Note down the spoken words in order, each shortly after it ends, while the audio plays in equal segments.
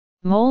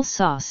Mole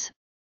sauce,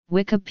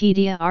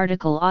 Wikipedia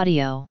article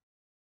audio.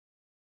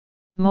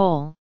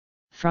 Mole,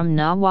 from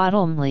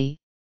Nahuatl mole,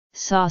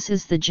 sauce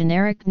is the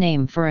generic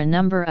name for a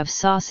number of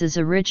sauces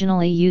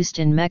originally used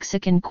in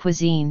Mexican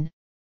cuisine,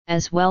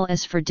 as well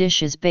as for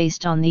dishes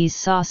based on these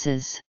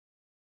sauces.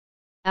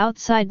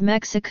 Outside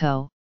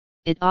Mexico,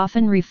 it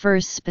often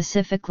refers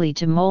specifically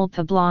to mole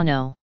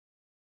poblano.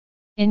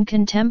 In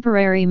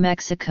contemporary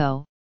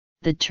Mexico,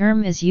 the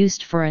term is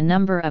used for a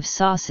number of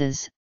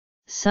sauces,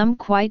 some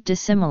quite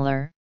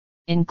dissimilar,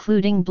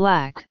 including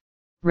black,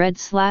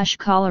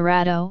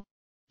 red/Colorado,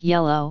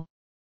 yellow,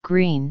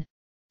 green,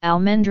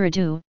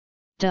 almendrado,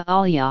 de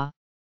olla,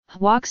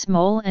 huax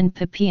mole and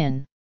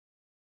pepian.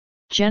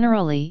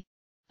 Generally,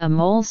 a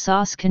mole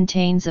sauce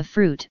contains a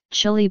fruit,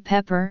 chili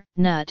pepper,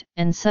 nut,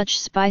 and such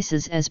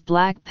spices as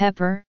black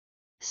pepper,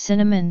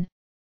 cinnamon,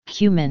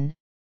 cumin,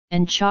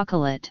 and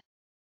chocolate.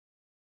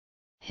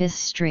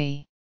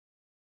 History.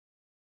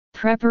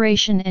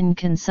 Preparation and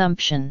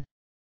consumption.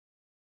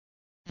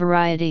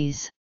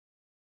 Varieties.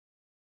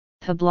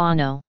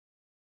 Poblano,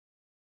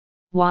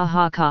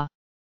 Oaxaca,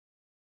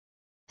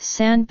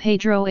 San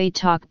Pedro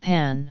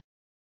Atacpan.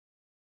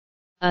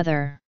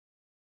 Other.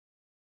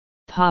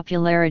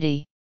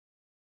 Popularity.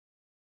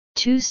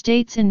 2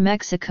 states in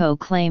Mexico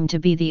claim to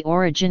be the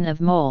origin of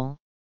mole,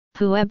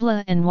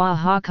 Puebla and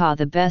Oaxaca.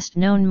 The best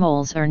known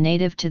moles are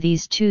native to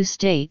these 2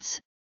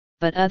 states,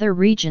 but other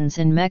regions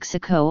in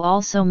Mexico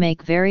also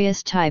make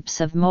various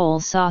types of mole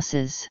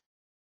sauces.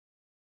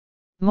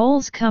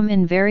 Moles come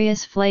in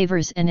various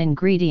flavors and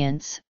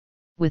ingredients,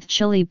 with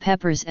chili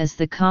peppers as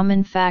the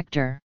common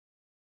factor.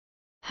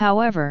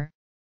 However,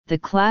 the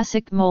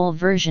classic mole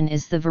version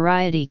is the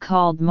variety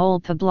called mole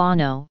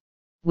poblano,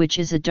 which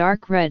is a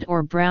dark red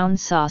or brown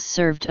sauce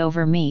served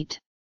over meat.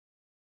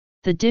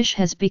 The dish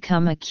has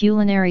become a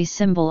culinary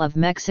symbol of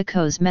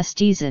Mexico's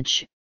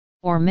mestizage,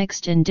 or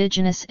mixed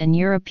indigenous and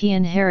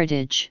European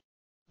heritage,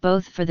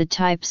 both for the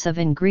types of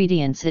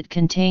ingredients it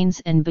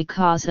contains and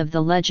because of the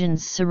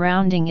legends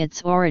surrounding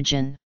its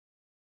origin.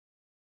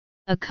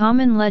 A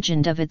common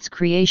legend of its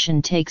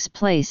creation takes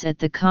place at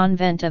the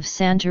convent of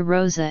Santa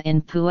Rosa in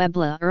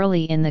Puebla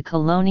early in the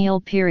colonial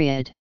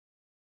period.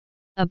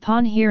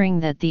 Upon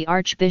hearing that the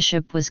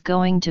archbishop was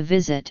going to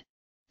visit,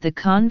 the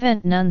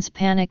convent nuns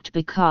panicked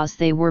because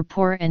they were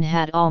poor and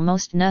had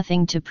almost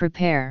nothing to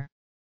prepare.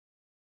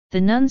 The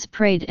nuns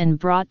prayed and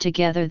brought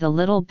together the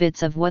little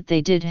bits of what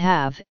they did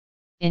have,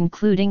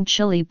 including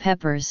chili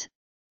peppers,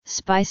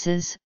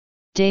 spices,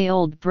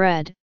 day-old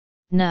bread,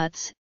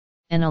 nuts,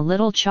 and a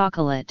little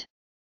chocolate.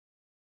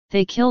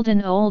 They killed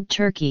an old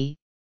turkey,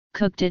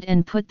 cooked it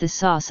and put the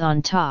sauce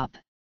on top.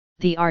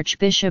 The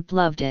archbishop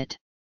loved it.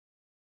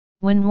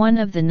 When one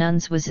of the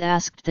nuns was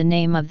asked the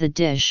name of the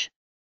dish,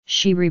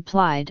 she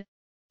replied,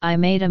 "I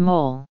made a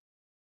mole."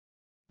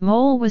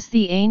 Mole was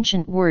the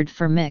ancient word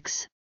for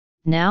mix.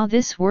 Now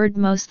this word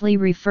mostly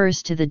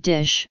refers to the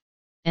dish,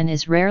 and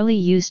is rarely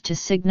used to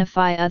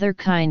signify other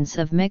kinds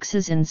of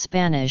mixes in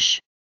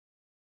Spanish.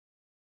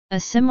 A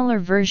similar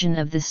version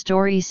of the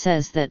story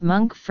says that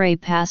monk Fray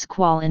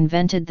Pascual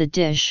invented the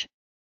dish,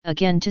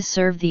 again to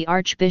serve the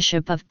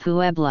Archbishop of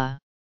Puebla.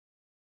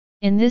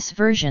 In this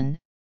version,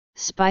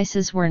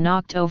 spices were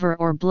knocked over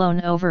or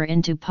blown over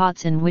into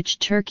pots in which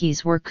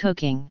turkeys were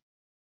cooking.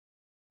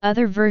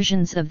 Other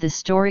versions of the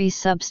story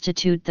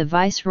substitute the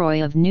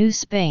Viceroy of New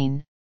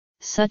Spain,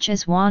 such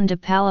as Juan de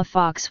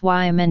Palafox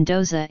y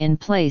Mendoza, in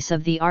place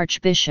of the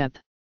Archbishop.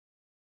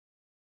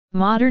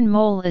 Modern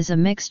mole is a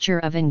mixture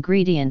of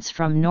ingredients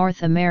from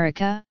North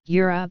America,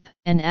 Europe,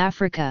 and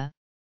Africa,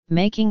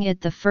 making it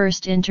the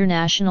first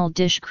international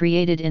dish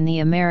created in the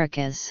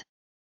Americas.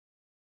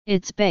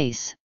 Its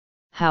base,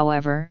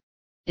 however,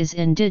 is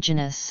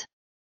indigenous.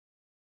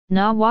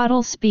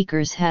 Nahuatl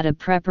speakers had a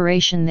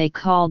preparation they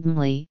called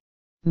mole,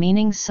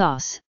 meaning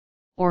sauce,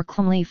 or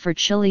clmle for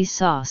chili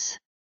sauce.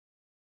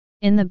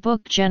 In the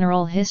book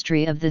General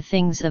History of the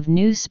Things of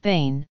New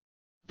Spain,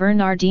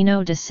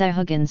 Bernardino de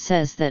Sahagún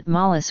says that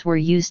moles were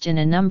used in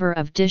a number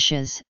of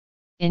dishes,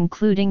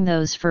 including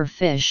those for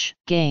fish,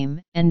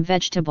 game, and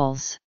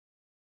vegetables.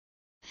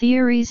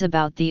 Theories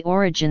about the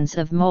origins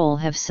of mole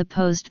have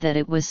supposed that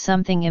it was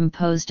something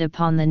imposed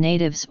upon the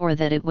natives or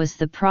that it was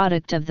the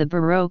product of the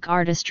Baroque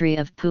artistry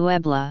of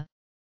Puebla,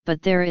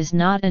 but there is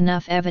not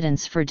enough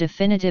evidence for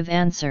definitive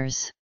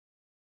answers.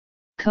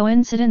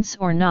 Coincidence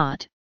or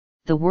not,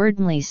 the word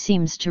mole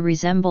seems to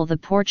resemble the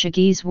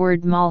Portuguese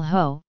word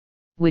molho,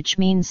 which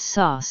means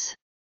sauce.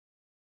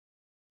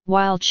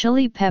 While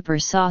chili pepper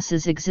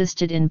sauces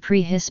existed in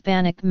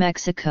pre-Hispanic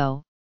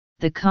Mexico,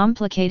 the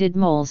complicated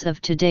moles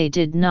of today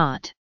did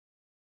not.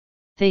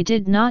 They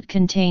did not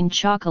contain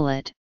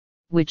chocolate,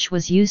 which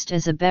was used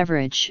as a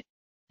beverage,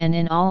 and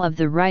in all of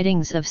the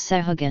writings of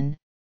Sahagún,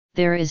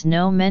 there is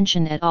no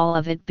mention at all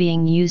of it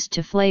being used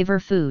to flavor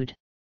food.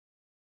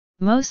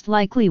 Most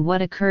likely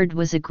what occurred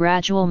was a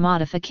gradual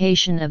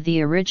modification of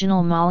the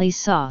original mole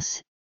sauce,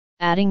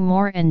 adding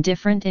more and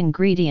different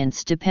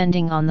ingredients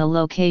depending on the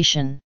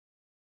location.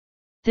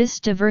 This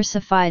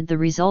diversified the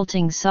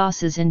resulting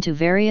sauces into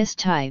various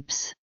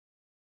types.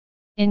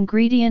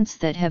 Ingredients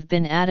that have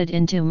been added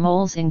into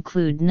moles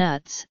include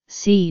nuts,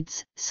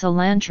 seeds,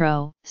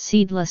 cilantro,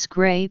 seedless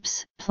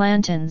grapes,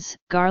 plantains,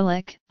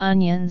 garlic,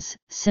 onions,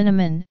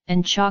 cinnamon,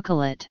 and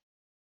chocolate.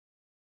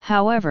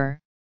 However,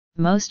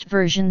 most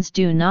versions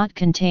do not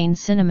contain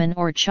cinnamon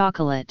or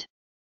chocolate.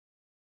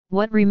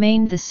 What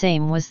remained the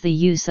same was the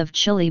use of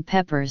chili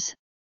peppers,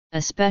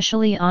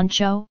 especially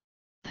ancho,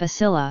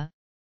 pasilla,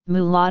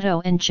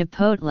 mulatto and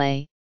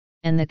chipotle,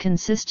 and the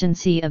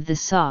consistency of the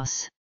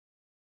sauce.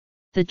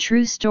 The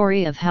true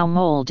story of how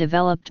mole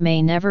developed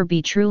may never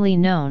be truly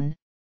known,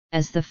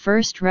 as the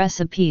first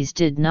recipes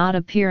did not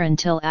appear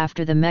until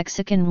after the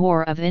Mexican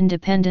War of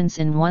Independence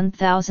in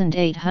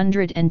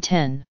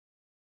 1810.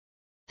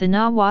 The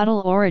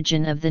Nahuatl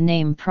origin of the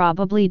name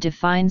probably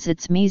defines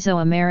its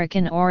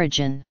Mesoamerican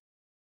origin.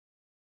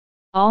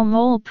 All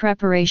mole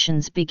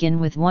preparations begin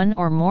with one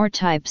or more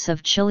types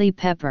of chili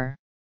pepper.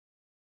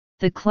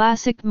 The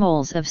classic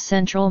moles of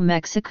central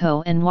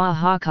Mexico and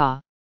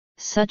Oaxaca,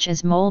 such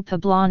as mole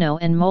poblano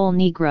and mole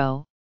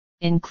negro,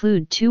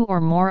 include two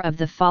or more of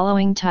the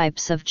following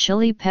types of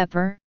chili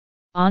pepper: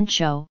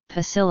 ancho,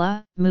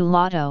 pasilla,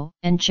 mulatto,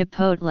 and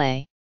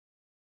chipotle.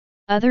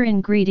 Other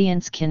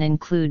ingredients can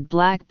include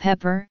black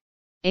pepper,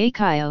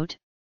 achayote,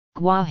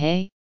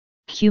 guaje,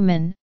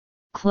 cumin,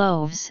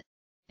 cloves,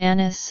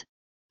 anise,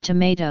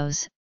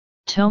 tomatoes,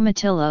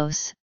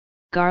 tomatillos,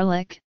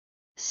 garlic,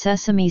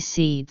 sesame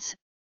seeds,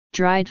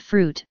 dried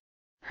fruit,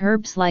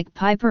 herbs like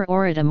piper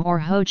auratum or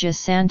hoja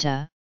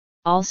santa,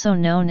 also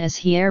known as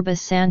hierba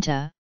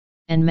santa,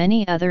 and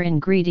many other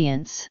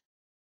ingredients.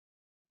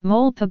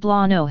 Mole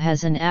poblano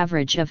has an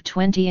average of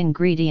 20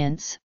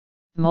 ingredients,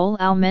 mole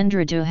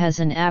almendrado has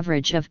an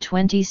average of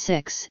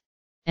 26,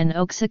 and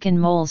Oaxacan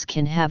moles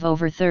can have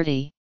over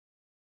 30.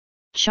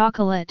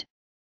 Chocolate,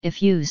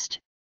 if used,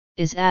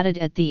 is added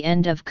at the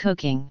end of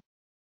cooking.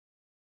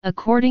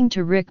 According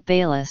to Rick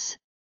Bayless,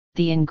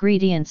 the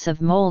ingredients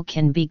of mole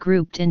can be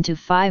grouped into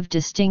 5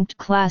 distinct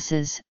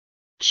classes: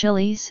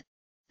 chilies,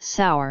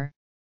 sour,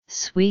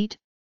 sweet,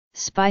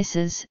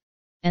 spices,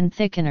 and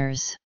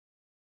thickeners.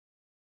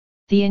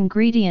 The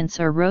ingredients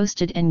are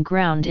roasted and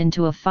ground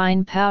into a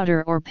fine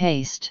powder or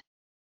paste.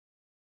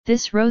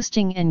 This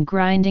roasting and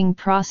grinding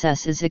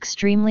process is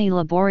extremely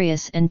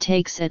laborious and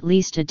takes at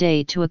least a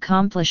day to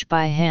accomplish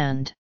by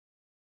hand.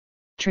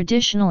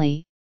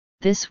 Traditionally,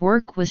 this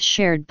work was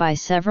shared by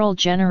several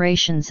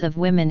generations of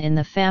women in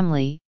the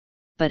family,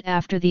 but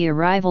after the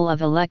arrival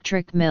of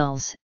electric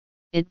mills,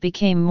 it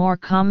became more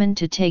common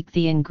to take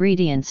the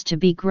ingredients to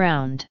be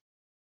ground.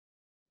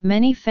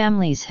 Many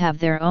families have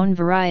their own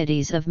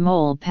varieties of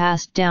mole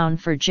passed down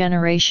for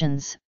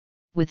generations,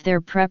 with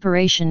their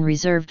preparation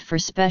reserved for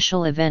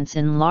special events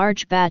in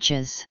large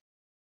batches.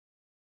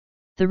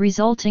 The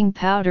resulting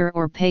powder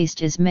or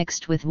paste is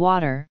mixed with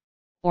water,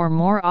 or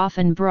more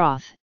often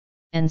broth,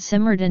 and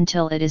simmered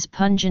until it is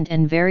pungent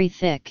and very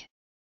thick.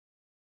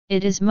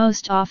 It is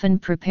most often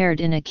prepared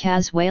in a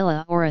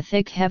cazuela or a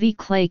thick heavy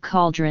clay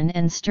cauldron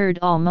and stirred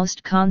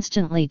almost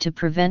constantly to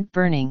prevent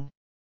burning.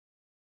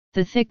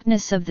 The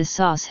thickness of the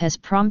sauce has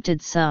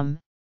prompted some,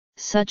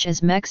 such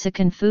as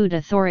Mexican food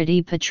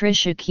authority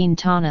Patricia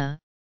Quintana,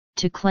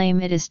 to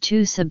claim it is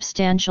too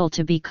substantial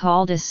to be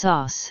called a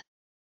sauce.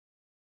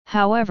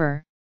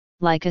 However,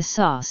 like a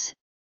sauce,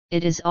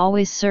 it is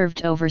always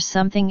served over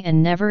something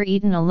and never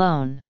eaten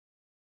alone.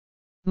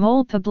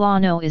 Mole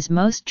poblano is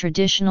most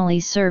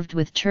traditionally served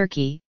with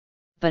turkey,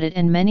 but it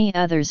and many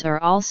others are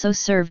also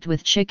served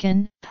with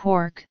chicken,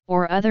 pork,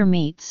 or other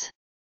meats.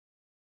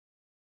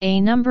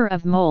 A number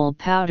of mole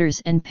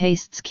powders and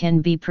pastes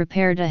can be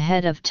prepared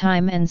ahead of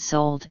time and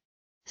sold,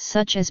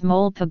 such as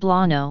mole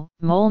poblano,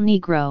 mole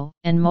negro,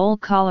 and mole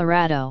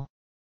colorado.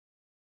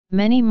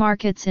 Many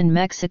markets in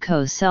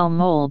Mexico sell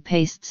mole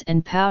pastes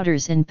and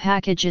powders in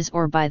packages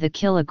or by the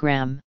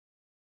kilogram.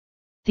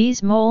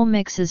 These mole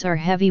mixes are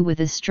heavy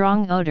with a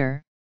strong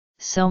odor,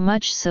 so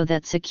much so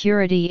that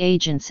security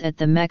agents at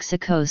the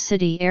Mexico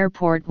City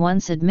airport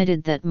once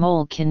admitted that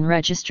mole can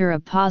register a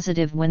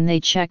positive when they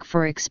check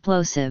for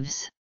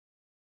explosives.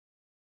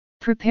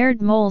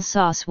 Prepared mole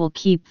sauce will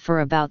keep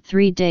for about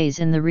 3 days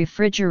in the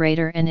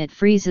refrigerator and it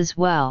freezes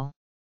well.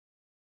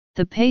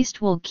 The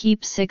paste will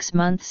keep 6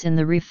 months in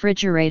the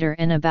refrigerator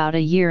and about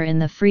a year in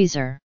the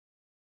freezer.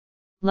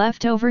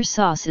 Leftover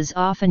sauce is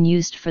often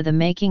used for the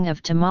making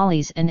of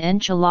tamales and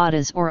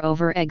enchiladas or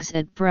over eggs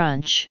at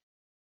brunch.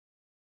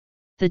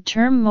 The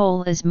term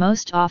mole is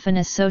most often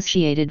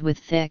associated with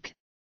thick,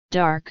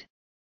 dark,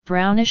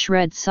 brownish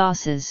red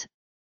sauces,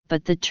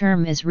 but the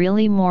term is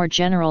really more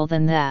general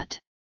than that.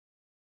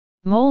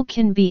 Mole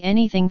can be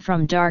anything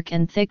from dark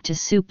and thick to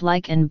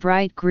soup-like and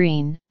bright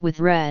green,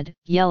 with red,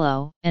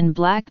 yellow, and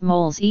black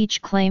moles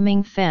each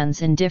claiming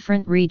fans in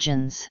different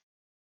regions.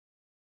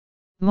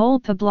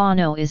 Mole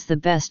poblano is the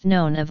best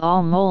known of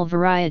all mole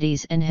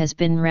varieties and has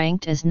been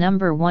ranked as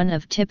number 1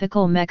 of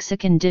typical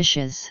Mexican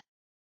dishes.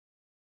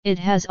 It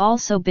has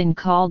also been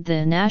called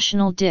the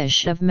national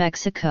dish of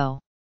Mexico.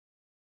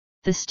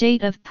 The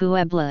state of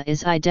Puebla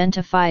is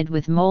identified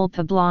with mole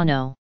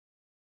poblano.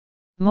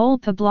 Mole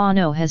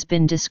poblano has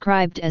been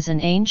described as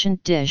an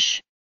ancient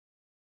dish,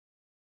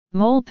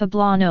 Mole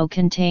poblano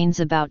contains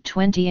about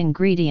 20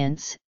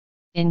 ingredients,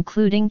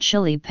 including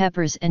chili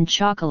peppers and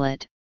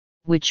chocolate,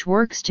 which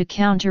works to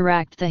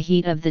counteract the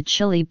heat of the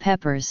chili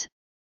peppers,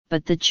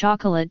 but the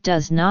chocolate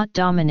does not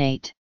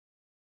dominate.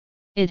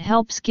 It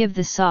helps give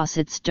the sauce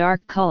its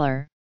dark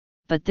color,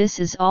 but this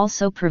is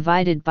also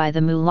provided by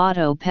the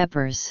mulatto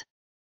peppers.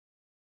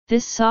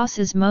 This sauce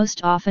is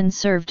most often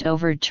served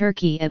over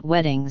turkey at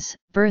weddings,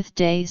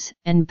 birthdays,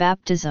 and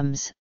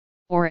baptisms,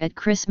 or at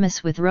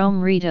Christmas with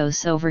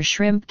romeritos over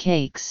shrimp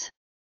cakes.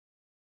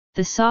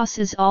 The sauce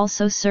is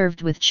also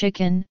served with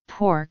chicken,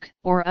 pork,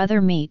 or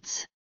other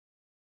meats.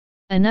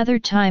 Another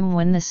time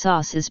when the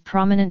sauce is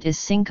prominent is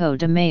Cinco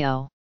de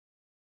Mayo.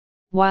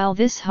 While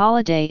this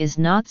holiday is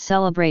not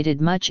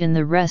celebrated much in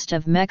the rest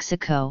of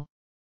Mexico,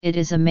 it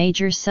is a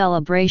major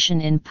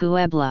celebration in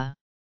Puebla.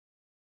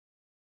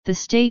 The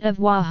state of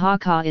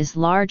Oaxaca is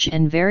large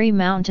and very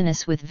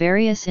mountainous with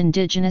various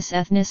indigenous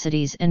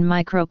ethnicities and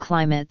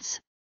microclimates,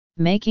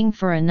 making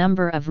for a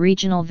number of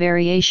regional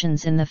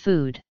variations in the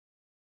food.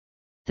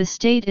 The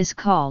state is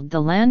called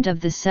the Land of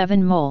the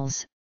Seven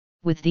Moles,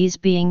 with these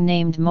being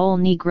named Mole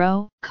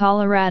Negro,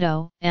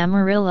 Colorado,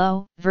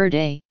 Amarillo,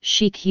 Verde,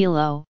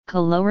 Chiquilo,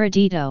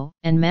 Coloradito,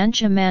 and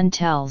Mancha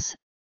Mantels,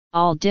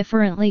 all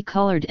differently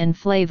colored and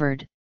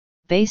flavored,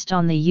 based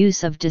on the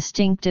use of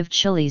distinctive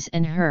chilies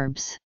and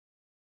herbs.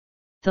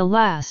 The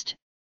last,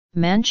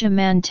 Mancha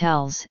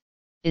Mantels,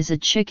 is a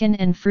chicken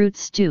and fruit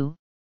stew,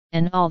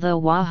 and although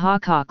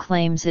Oaxaca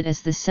claims it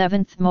as the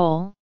seventh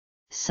mole,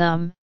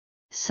 some,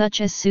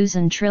 such as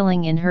Susan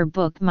Trilling in her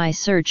book My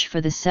Search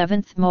for the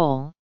Seventh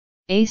Mole,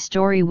 A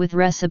Story with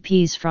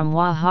Recipes from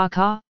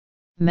Oaxaca,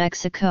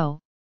 Mexico,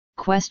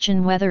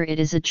 question whether it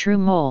is a true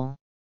mole.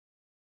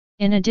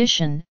 In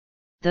addition,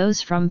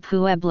 those from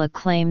Puebla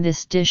claim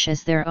this dish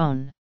as their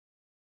own.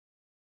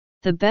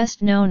 The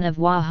best known of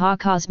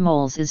Oaxaca's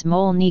moles is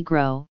Mole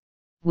Negro,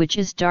 which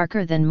is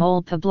darker than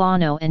Mole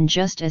Poblano and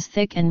just as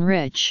thick and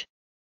rich.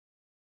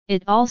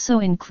 It also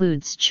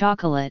includes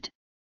chocolate,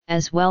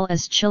 as well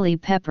as chili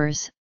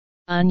peppers,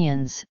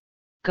 onions,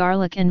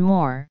 garlic and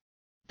more,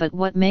 but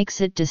what makes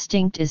it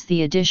distinct is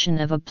the addition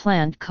of a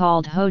plant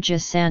called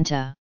Hoja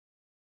Santa.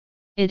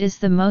 It is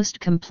the most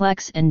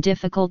complex and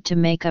difficult to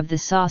make of the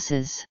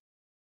sauces.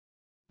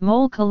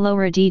 Mole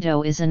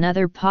coloradito is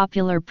another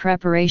popular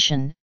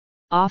preparation,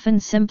 often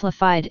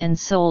simplified and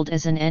sold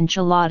as an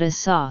enchilada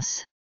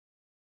sauce.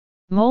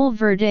 Mole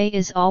verde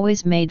is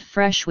always made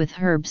fresh with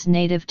herbs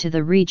native to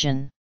the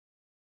region.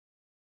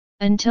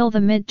 Until the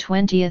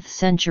mid-20th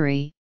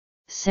century,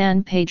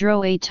 San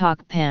Pedro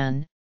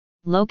Atacpan,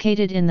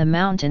 located in the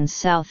mountains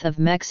south of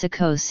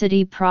Mexico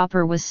City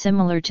proper, was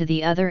similar to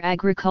the other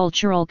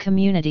agricultural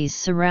communities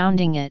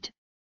surrounding it,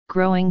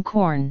 growing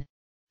corn,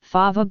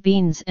 fava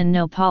beans and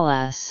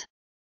nopales.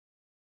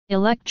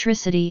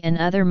 Electricity and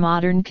other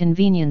modern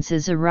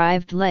conveniences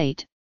arrived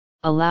late,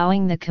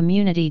 allowing the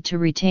community to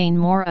retain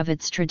more of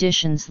its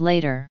traditions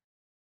later.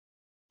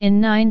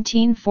 In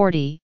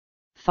 1940,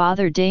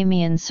 Father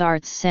Damian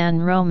Sartz San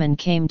Roman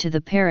came to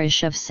the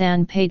parish of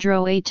San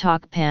Pedro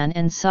Atacpan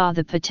and saw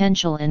the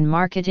potential in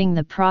marketing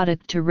the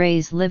product to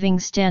raise living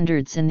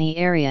standards in the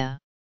area.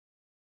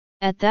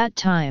 At that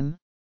time,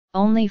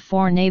 only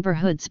 4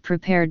 neighborhoods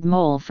prepared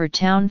mole for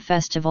town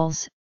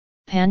festivals: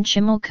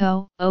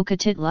 Panchimilco,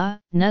 Ocatitla,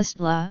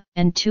 Nustla,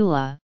 and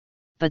Tula,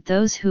 but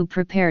those who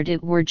prepared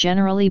it were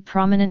generally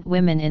prominent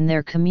women in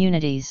their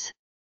communities.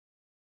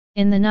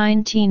 In the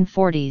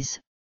 1940s,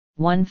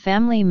 one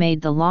family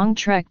made the long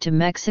trek to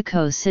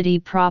Mexico City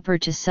proper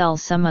to sell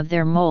some of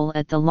their mole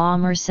at the La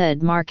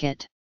Merced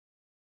market.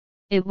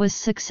 It was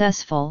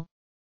successful,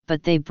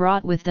 but they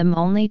brought with them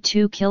only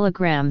 2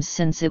 kilograms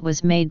since it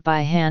was made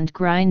by hand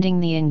grinding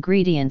the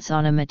ingredients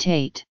on a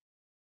metate.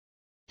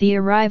 The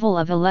arrival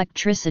of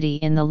electricity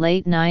in the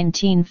late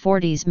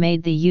 1940s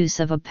made the use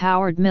of a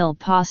powered mill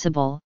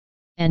possible,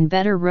 and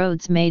better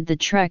roads made the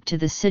trek to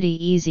the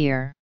city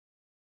easier.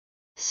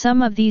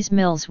 Some of these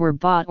mills were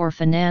bought or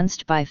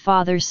financed by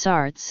Father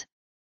Sartz,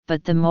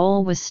 but the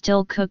mole was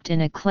still cooked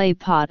in a clay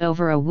pot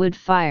over a wood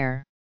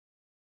fire.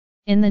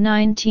 In the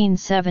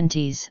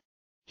 1970s,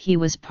 he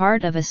was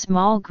part of a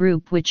small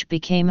group which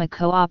became a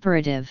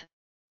cooperative,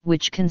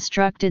 which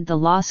constructed the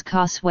Los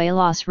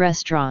Casuelos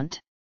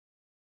restaurant.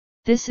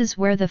 This is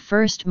where the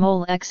first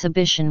mole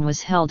exhibition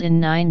was held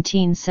in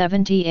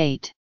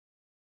 1978.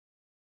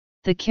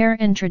 The care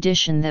and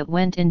tradition that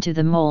went into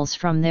the moles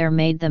from there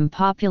made them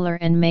popular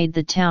and made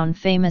the town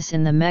famous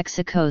in the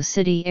Mexico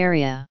City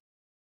area.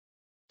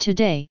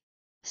 Today,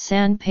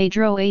 San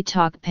Pedro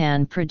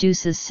Atacpan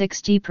produces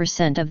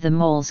 60% of the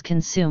moles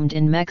consumed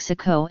in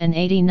Mexico and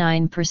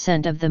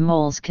 89% of the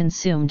moles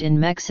consumed in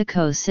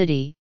Mexico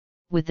City,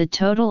 with a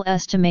total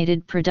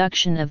estimated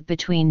production of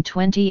between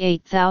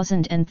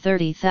 28,000 and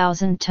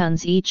 30,000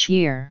 tons each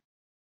year.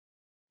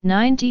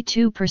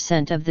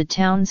 92% of the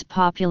town's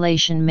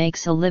population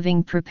makes a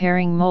living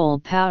preparing mole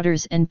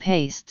powders and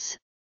pastes,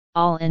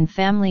 all in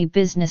family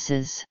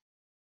businesses.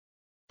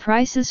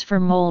 Prices for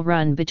mole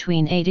run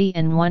between 80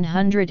 and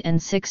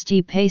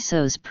 160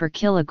 pesos per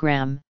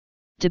kilogram,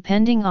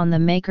 depending on the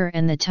maker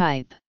and the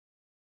type.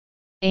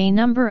 A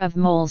number of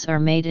moles are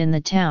made in the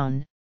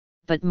town,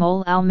 but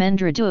mole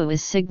almendrado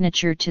is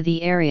signature to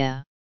the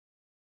area.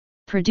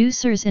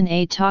 Producers in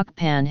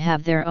Tokpan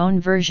have their own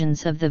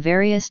versions of the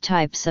various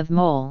types of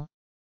mole,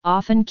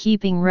 often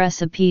keeping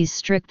recipes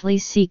strictly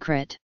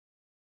secret.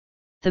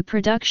 The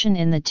production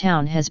in the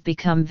town has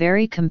become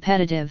very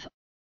competitive,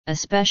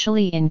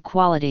 especially in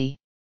quality.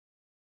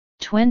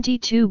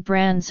 22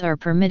 brands are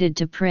permitted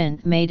to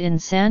print "Made in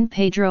San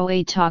Pedro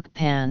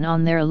Tokpan"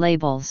 on their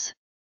labels.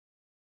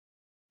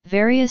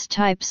 Various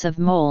types of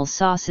mole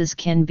sauces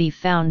can be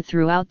found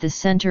throughout the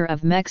center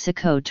of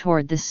Mexico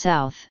toward the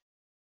south.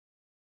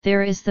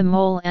 There is the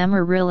mole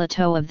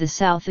amarillo of the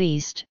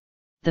southeast,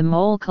 the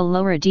mole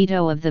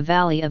coloradito of the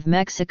Valley of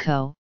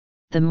Mexico,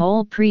 the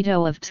mole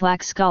prieto of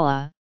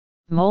Tlaxcala,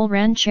 mole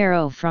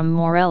ranchero from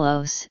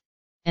Morelos,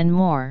 and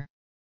more.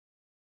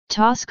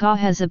 Tasca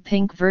has a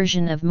pink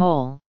version of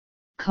mole,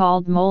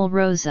 called mole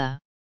rosa.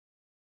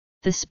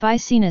 The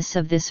spiciness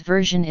of this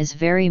version is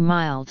very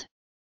mild.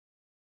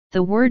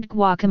 The word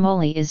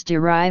guacamole is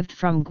derived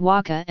from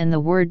guaca and the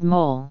word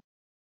mole.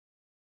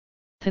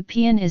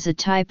 Pepian is a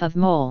type of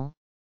mole,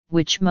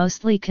 which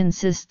mostly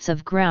consists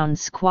of ground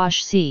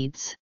squash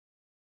seeds.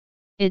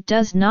 It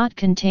does not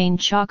contain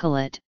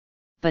chocolate,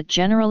 but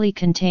generally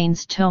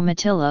contains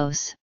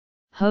tomatillos,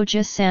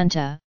 hoja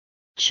santa,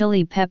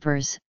 chili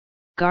peppers,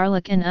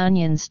 garlic and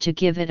onions to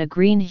give it a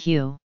green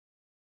hue.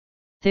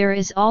 There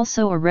is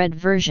also a red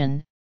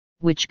version,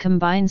 which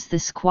combines the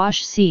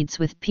squash seeds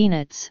with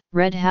peanuts,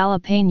 red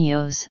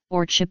jalapenos,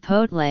 or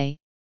chipotle,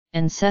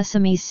 and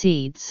sesame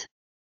seeds.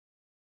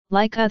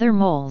 Like other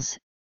moles,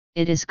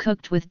 it is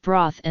cooked with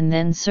broth and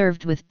then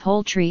served with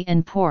poultry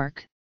and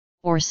pork,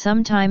 or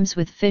sometimes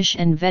with fish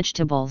and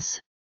vegetables.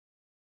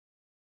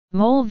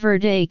 Mole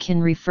verde can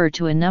refer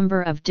to a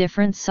number of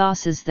different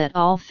sauces that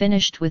all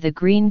finished with a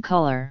green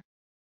color.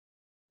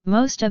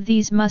 Most of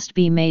these must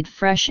be made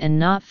fresh and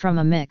not from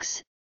a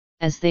mix,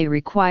 as they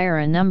require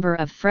a number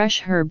of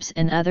fresh herbs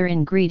and other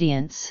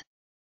ingredients.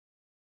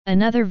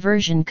 Another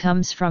version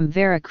comes from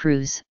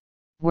Veracruz,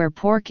 where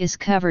pork is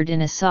covered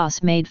in a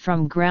sauce made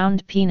from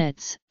ground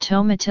peanuts,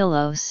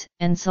 tomatillos,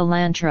 and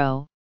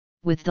cilantro,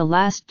 with the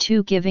last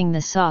two giving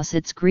the sauce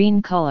its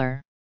green color.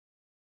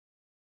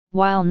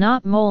 While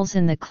not moles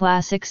in the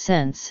classic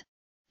sense,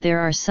 there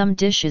are some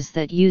dishes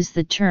that use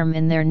the term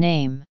in their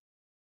name.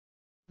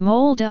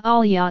 Mole de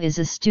olla is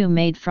a stew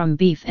made from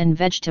beef and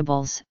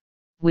vegetables,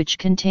 which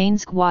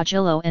contains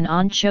guajillo and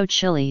ancho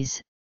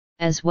chilies,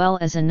 as well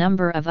as a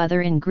number of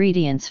other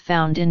ingredients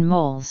found in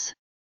moles.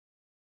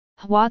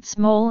 Huat's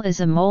mole is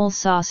a mole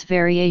sauce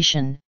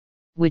variation,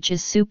 which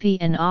is soupy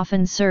and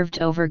often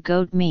served over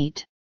goat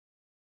meat.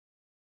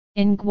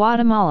 In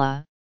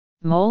Guatemala,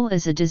 mole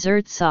is a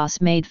dessert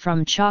sauce made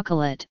from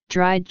chocolate,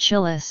 dried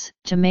chiles,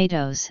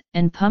 tomatoes,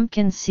 and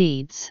pumpkin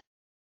seeds.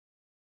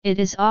 It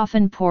is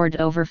often poured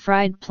over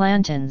fried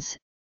plantains,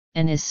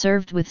 and is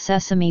served with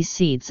sesame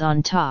seeds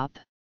on top.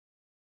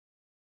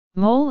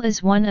 Mole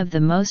is one of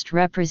the most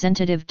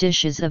representative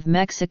dishes of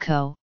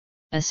Mexico,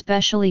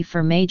 especially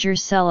for major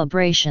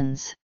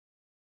celebrations.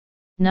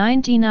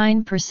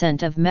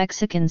 99% of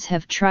Mexicans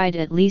have tried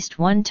at least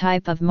one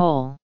type of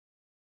mole.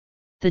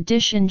 The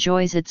dish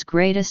enjoys its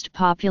greatest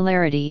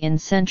popularity in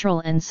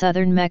central and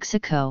southern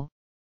Mexico,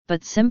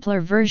 but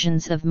simpler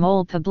versions of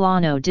mole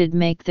poblano did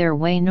make their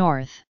way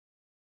north.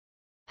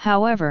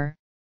 However,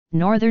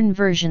 northern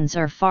versions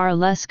are far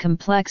less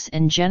complex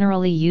and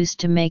generally used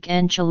to make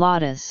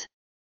enchiladas.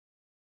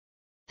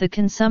 The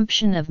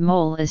consumption of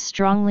mole is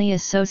strongly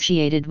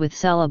associated with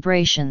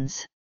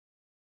celebrations.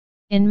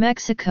 In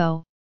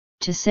Mexico,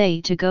 to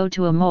say to go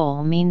to a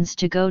mole means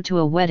to go to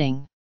a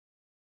wedding.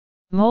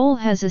 Mole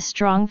has a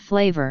strong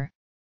flavor,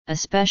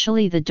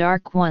 especially the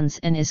dark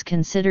ones, and is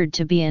considered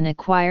to be an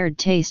acquired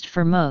taste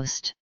for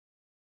most.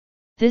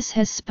 This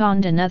has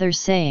spawned another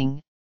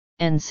saying,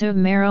 en su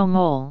mero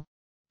mole,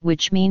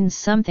 which means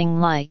something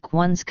like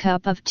one's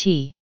cup of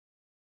tea.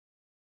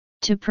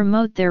 To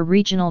promote their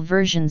regional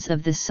versions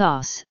of the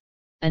sauce,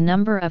 a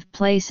number of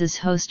places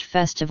host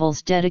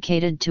festivals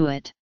dedicated to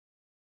it.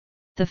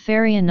 The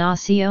Feria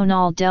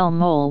Nacional del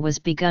Mole was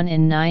begun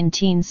in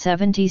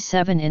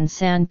 1977 in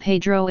San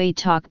Pedro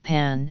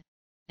Tokpan,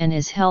 and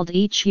is held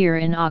each year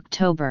in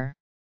October.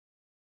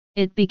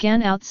 It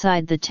began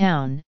outside the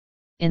town,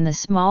 in the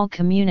small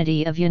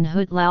community of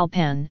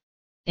Yunhutlalpan,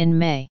 in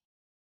May.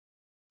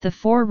 The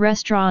 4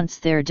 restaurants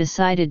there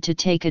decided to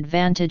take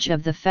advantage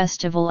of the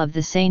festival of the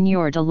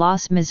Señor de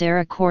las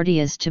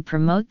Misericordias to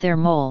promote their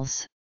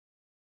moles.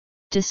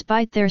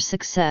 Despite their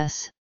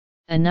success,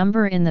 a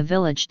number in the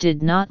village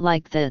did not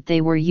like that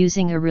they were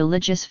using a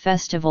religious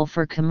festival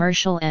for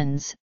commercial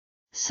ends,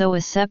 so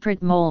a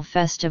separate mole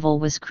festival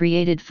was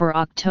created for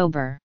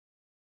October.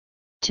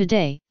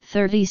 Today,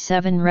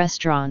 37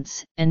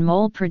 restaurants and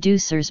mole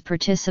producers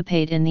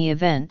participate in the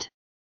event.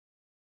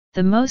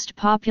 The most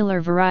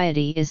popular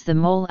variety is the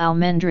mole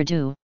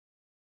almendrado.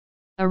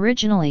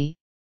 Originally,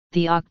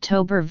 the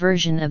October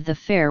version of the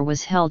fair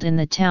was held in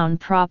the town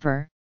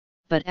proper,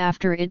 but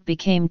after it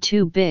became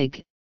too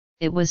big,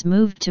 it was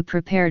moved to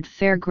prepared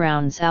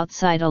fairgrounds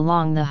outside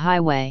along the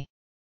highway.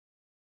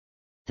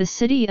 The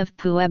city of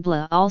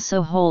Puebla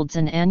also holds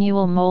an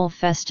annual mole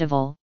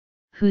festival,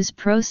 whose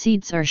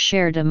proceeds are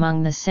shared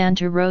among the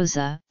Santa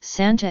Rosa,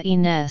 Santa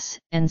Ynez,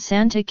 and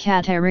Santa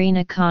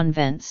Catarina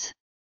convents.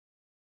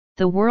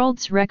 The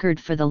world's record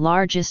for the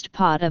largest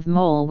pot of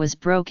mole was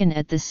broken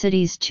at the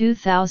city's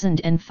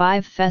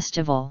 2005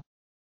 festival.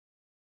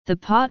 The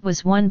pot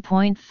was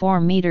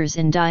 1.4 meters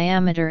in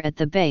diameter at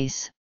the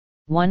base,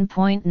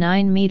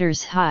 1.9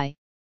 meters high,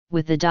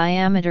 with a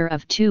diameter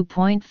of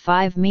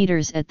 2.5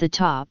 meters at the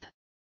top.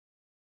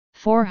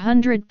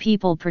 400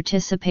 people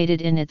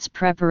participated in its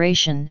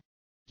preparation,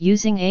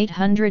 using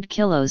 800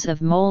 kilos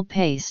of mole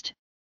paste,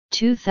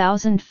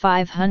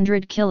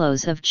 2,500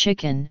 kilos of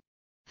chicken,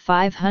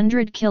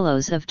 500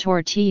 kilos of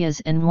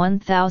tortillas and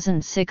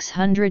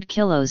 1,600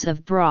 kilos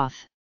of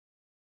broth.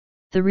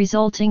 The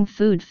resulting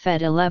food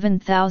fed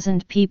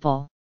 11,000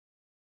 people.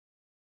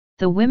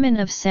 The women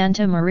of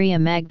Santa Maria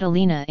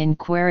Magdalena in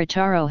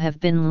Querétaro have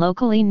been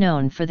locally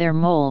known for their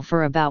mole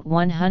for about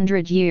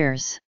 100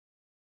 years.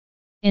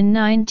 In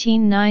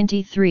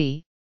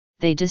 1993,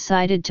 they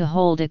decided to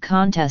hold a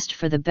contest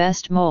for the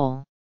best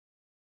mole.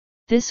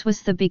 This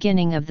was the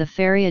beginning of the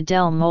Feria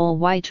del Mole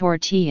y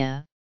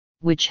Tortilla,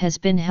 which has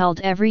been held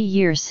every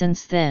year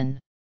since then.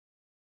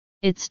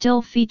 It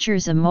still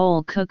features a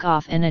mole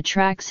cook-off and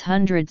attracts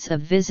hundreds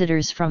of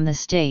visitors from the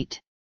state.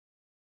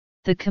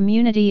 The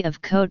community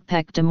of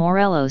Cotepec de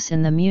Morelos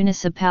in the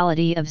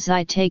municipality of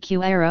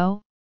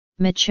Zitecuaro,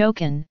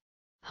 Michoacán,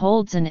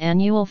 holds an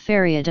annual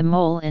Feria de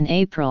Mole in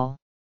April.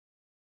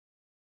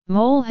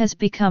 Mole has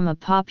become a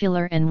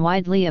popular and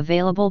widely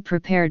available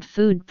prepared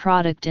food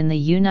product in the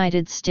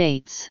United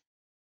States.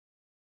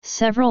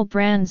 Several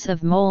brands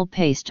of mole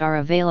paste are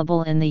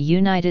available in the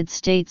United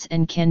States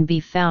and can be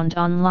found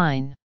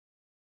online.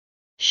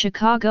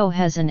 Chicago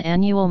has an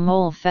annual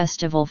mole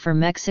festival for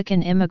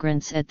Mexican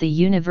immigrants at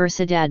the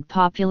Universidad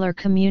Popular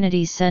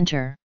Community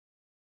Center.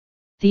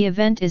 The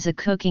event is a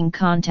cooking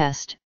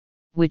contest,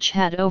 which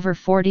had over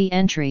 40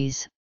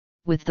 entries,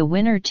 with the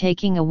winner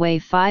taking away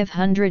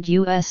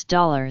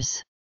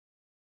 $500.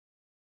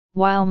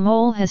 While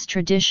mole has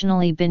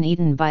traditionally been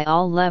eaten by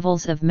all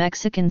levels of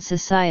Mexican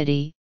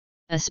society,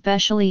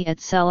 especially at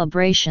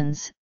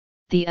celebrations,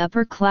 the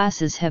upper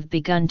classes have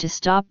begun to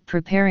stop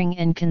preparing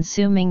and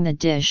consuming the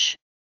dish.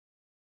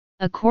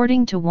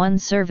 According to one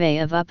survey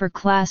of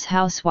upper-class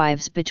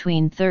housewives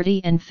between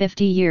 30 and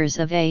 50 years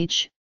of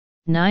age,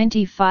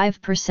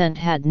 95%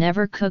 had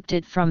never cooked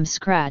it from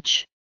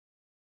scratch.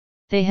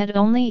 They had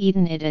only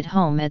eaten it at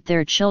home at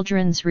their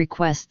children's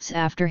requests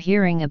after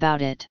hearing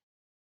about it.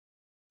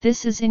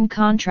 This is in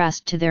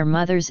contrast to their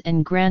mothers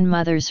and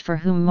grandmothers for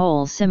whom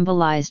mole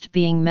symbolized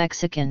being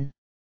Mexican.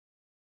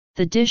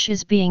 The dish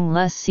is being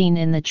less seen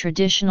in the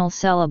traditional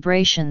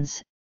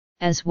celebrations,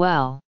 as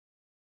well.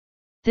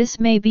 This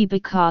may be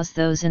because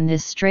those in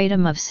this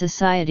stratum of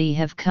society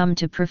have come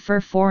to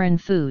prefer foreign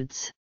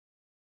foods.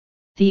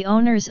 The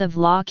owners of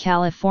La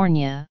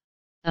California,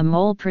 a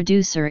mole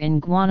producer in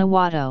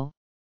Guanajuato,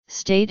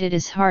 state it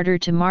is harder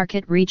to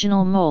market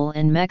regional mole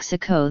in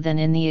Mexico than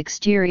in the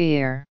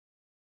exterior.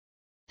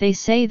 They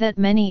say that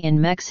many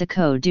in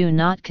Mexico do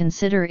not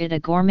consider it a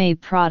gourmet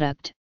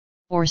product,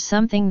 or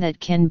something that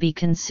can be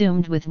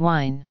consumed with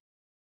wine.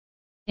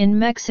 In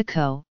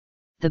Mexico,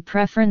 the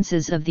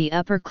preferences of the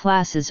upper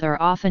classes are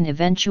often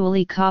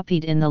eventually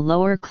copied in the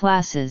lower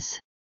classes.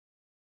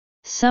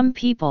 Some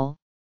people,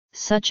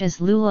 such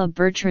as Lula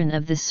Bertrand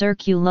of the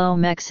Círculo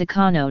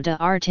Mexicano de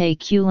Arte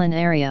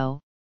Culinario,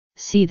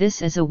 see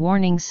this as a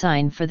warning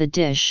sign for the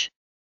dish.